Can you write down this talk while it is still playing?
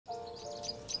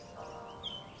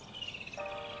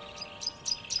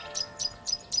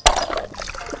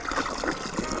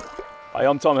Hi,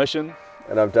 I'm Tom Hishon.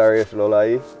 And I'm Dariush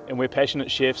Lolaiy. And we're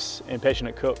passionate chefs and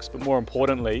passionate cooks, but more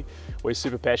importantly, we're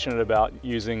super passionate about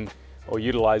using or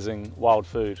utilising wild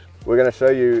food. We're going to show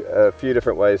you a few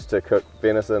different ways to cook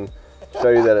venison, show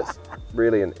you that it's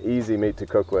really an easy meat to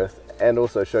cook with, and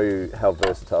also show you how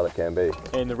versatile it can be.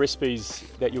 And the recipes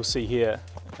that you'll see here,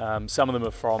 some of them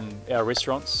are from our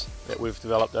restaurants that we've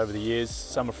developed over the years,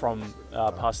 some are from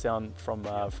passed down from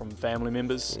family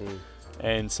members,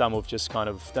 and some have just kind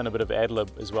of done a bit of ad lib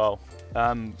as well.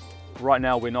 Right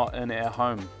now we're not in our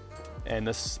home, and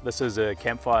this is a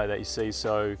campfire that you see,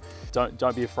 so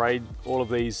don't be afraid. All of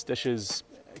these dishes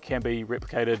can be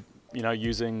replicated, you know,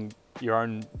 using your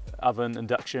own oven,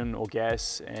 induction or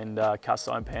gas, and cast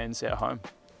iron pans at home.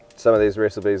 Some of these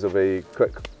recipes will be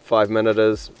quick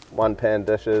 5-minuters, one-pan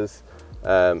dishes,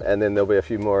 and then there'll be a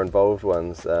few more involved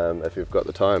ones if you've got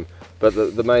the time. But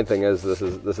the main thing is this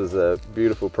is a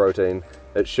beautiful protein.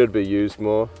 It should be used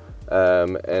more,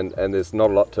 and there's not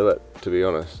a lot to it, to be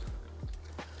honest.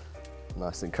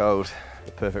 Nice and cold,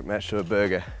 the perfect match to a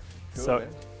burger. Cool, so,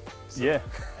 yeah.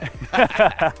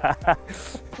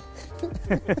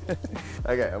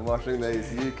 Okay, I'm washing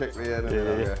these. You kick me in and then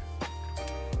I'll go.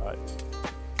 All right.